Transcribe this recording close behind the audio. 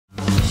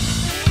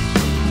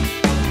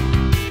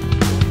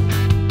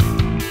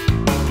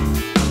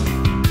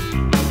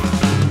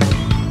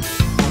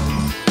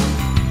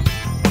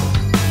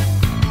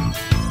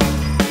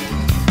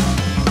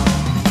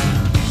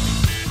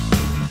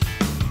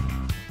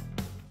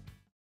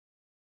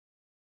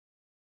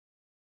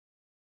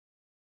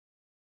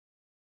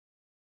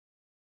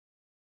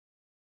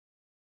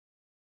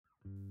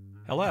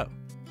Hello.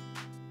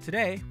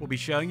 Today, we'll be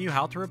showing you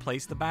how to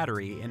replace the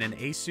battery in an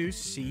ASUS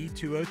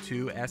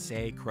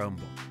C202SA Chromebook.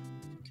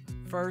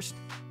 First,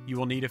 you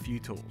will need a few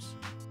tools.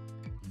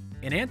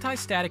 An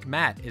anti-static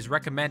mat is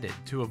recommended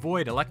to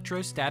avoid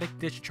electrostatic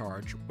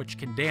discharge, which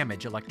can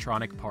damage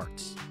electronic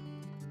parts.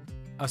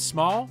 A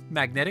small,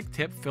 magnetic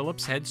tip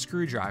Phillips head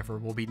screwdriver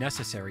will be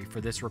necessary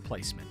for this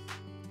replacement.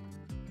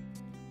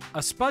 A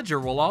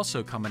spudger will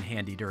also come in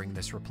handy during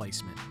this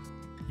replacement.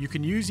 You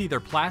can use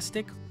either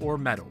plastic or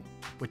metal,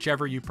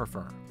 whichever you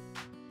prefer.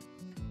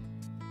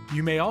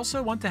 You may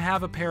also want to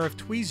have a pair of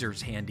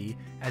tweezers handy,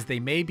 as they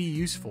may be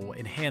useful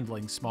in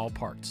handling small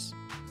parts.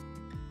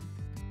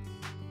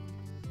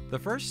 The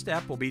first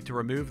step will be to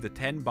remove the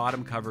 10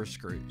 bottom cover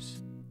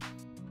screws.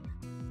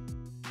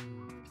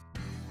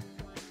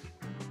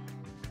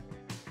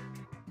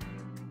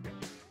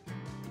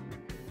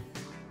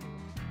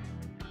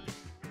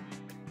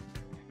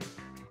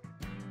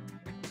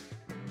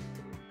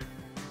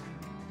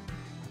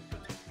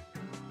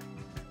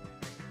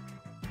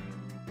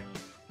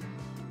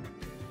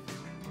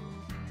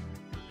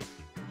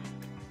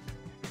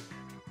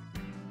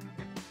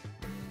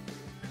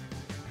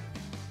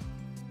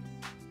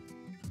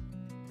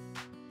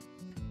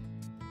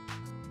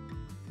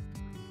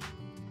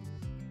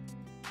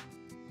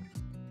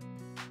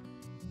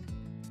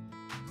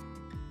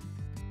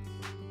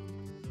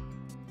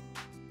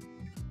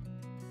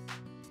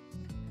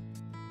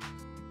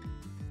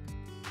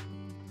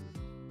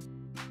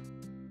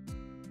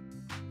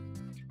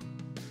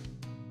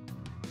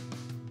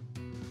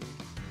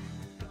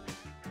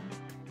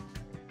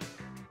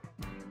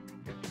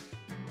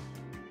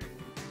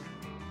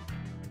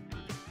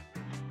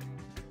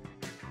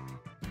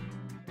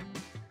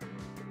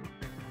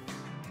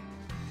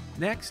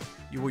 Next,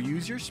 you will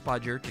use your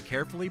spudger to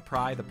carefully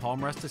pry the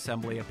palm rest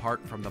assembly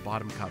apart from the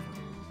bottom cover.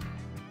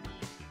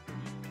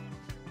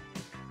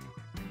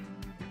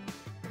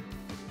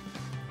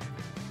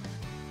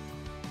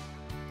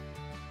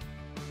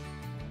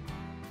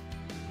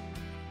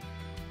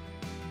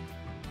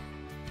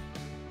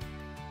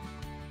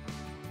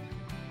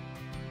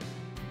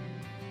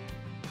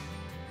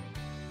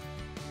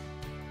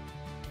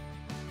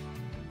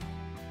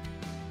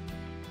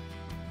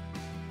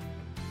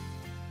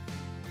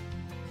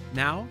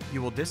 Now,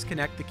 you will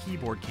disconnect the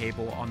keyboard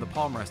cable on the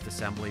palm rest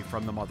assembly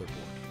from the motherboard.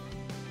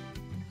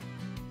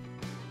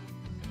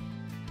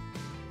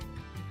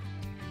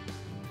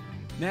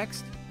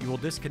 Next, you will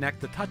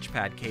disconnect the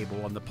touchpad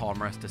cable on the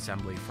palm rest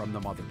assembly from the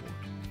motherboard.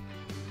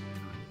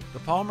 The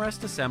palm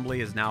rest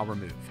assembly is now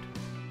removed.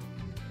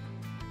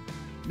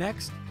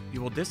 Next,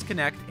 you will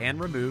disconnect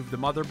and remove the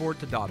motherboard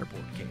to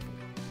daughterboard cable.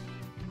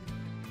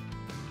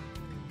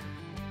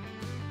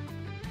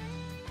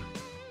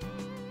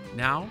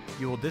 Now,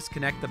 you will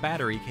disconnect the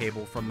battery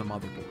cable from the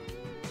motherboard.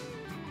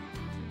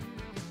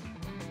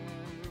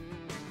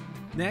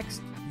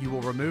 Next, you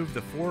will remove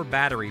the 4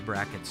 battery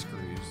bracket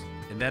screws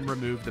and then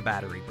remove the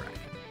battery bracket.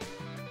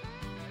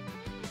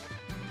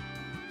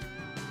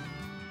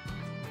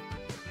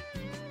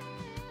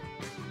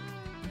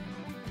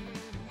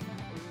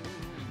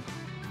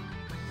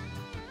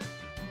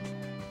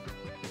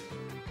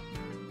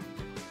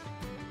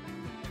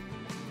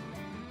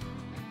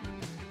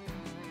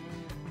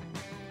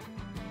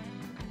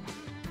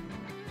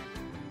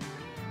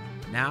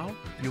 Now,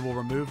 you will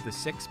remove the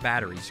 6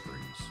 battery screws.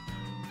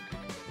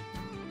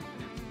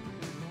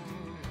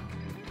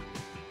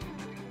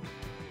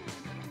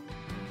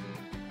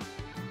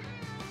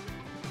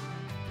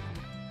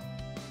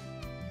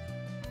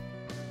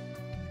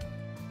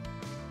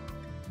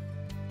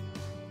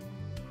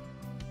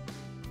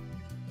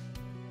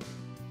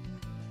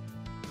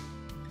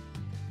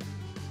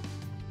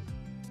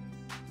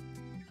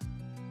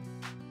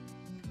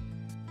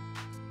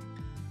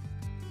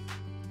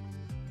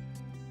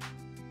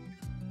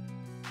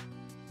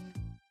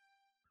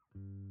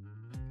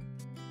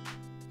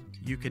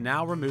 You can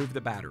now remove the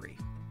battery.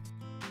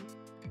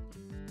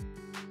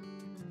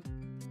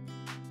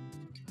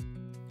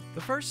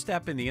 The first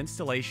step in the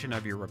installation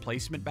of your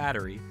replacement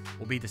battery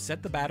will be to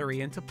set the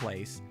battery into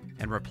place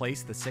and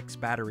replace the 6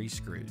 battery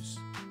screws.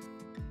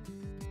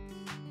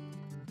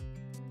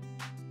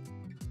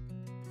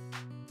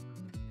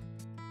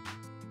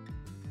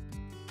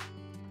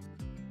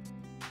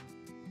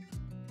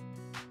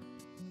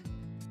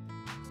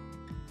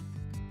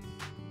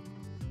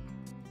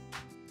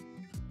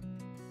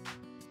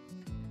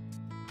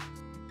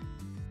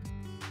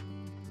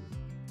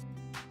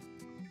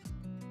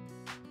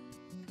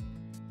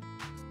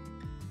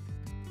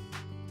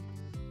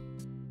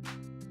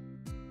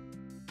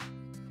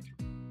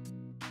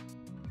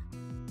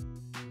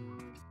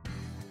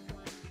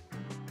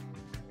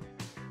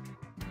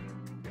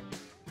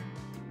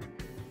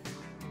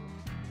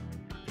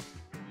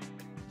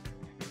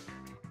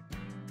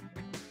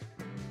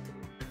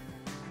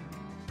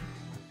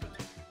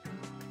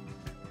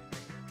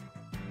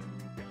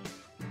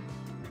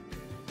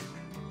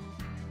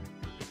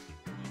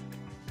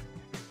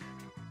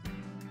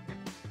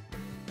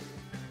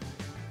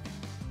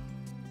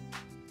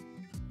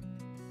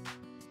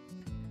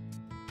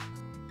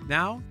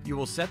 Now, you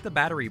will set the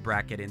battery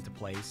bracket into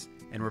place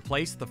and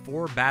replace the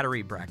 4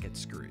 battery bracket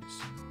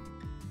screws.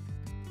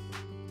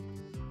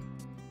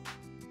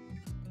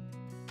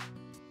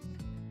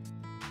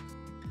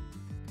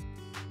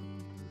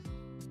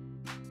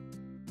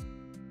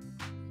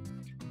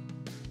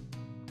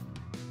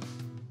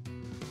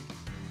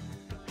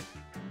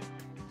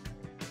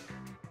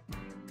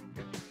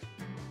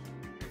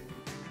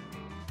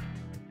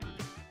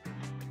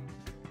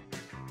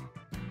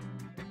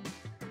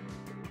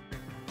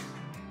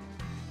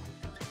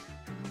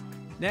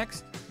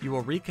 Next, you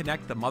will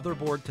reconnect the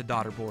motherboard to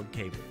daughterboard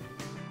cable.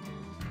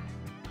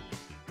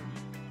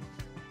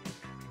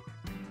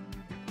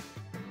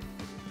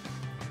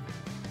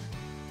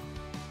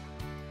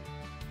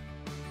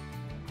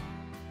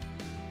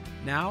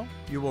 Now,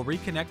 you will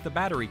reconnect the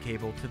battery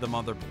cable to the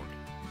motherboard.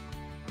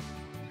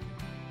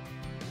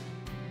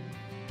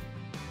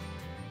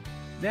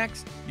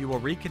 Next, you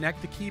will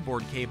reconnect the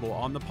keyboard cable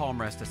on the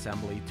palm rest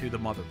assembly to the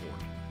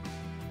motherboard.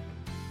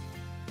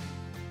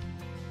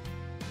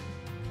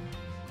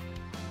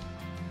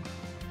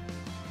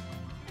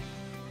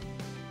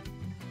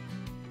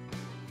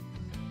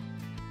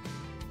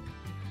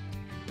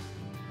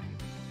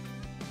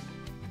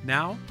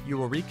 Now, you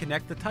will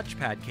reconnect the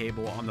touchpad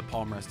cable on the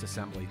palm rest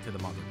assembly to the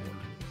motherboard.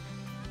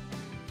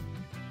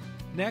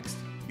 Next,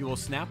 you will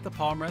snap the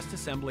palm rest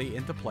assembly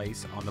into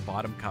place on the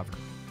bottom cover.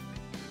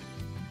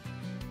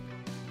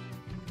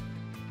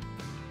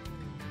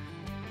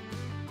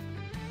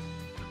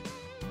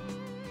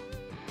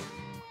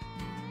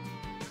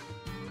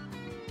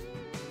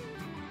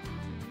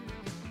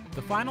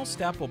 The final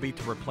step will be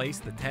to replace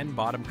the 10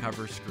 bottom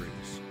cover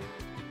screws.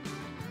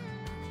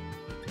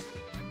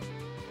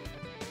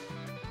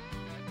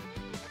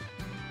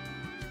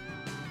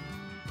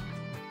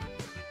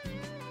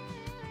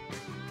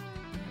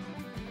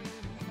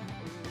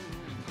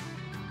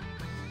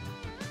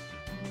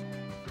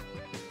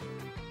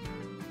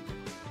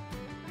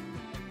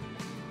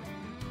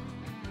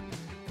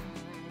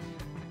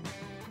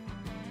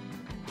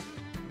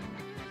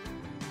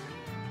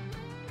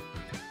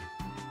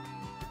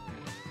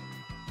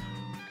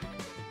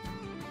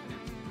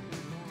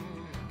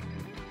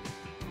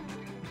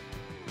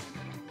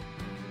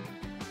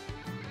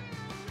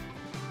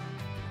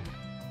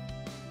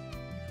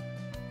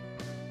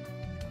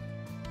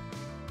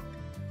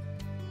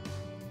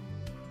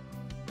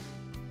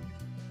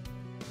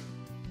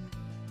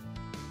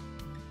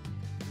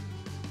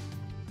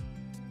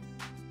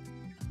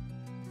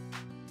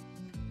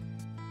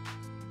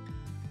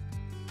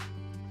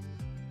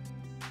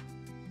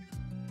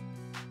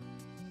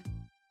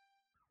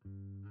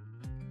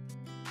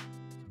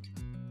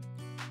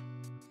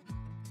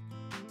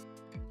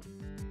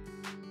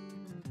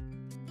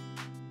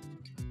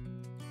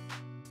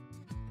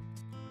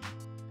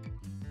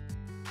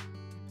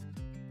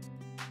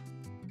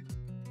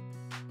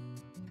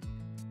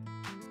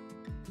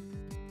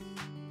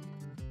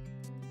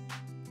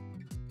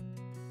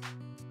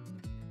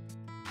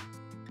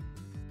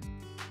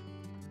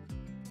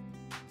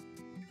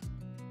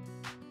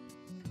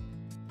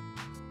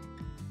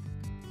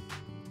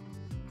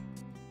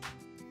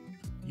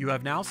 You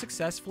have now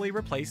successfully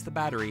replaced the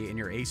battery in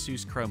your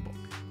ASUS Chromebook.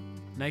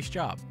 Nice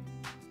job!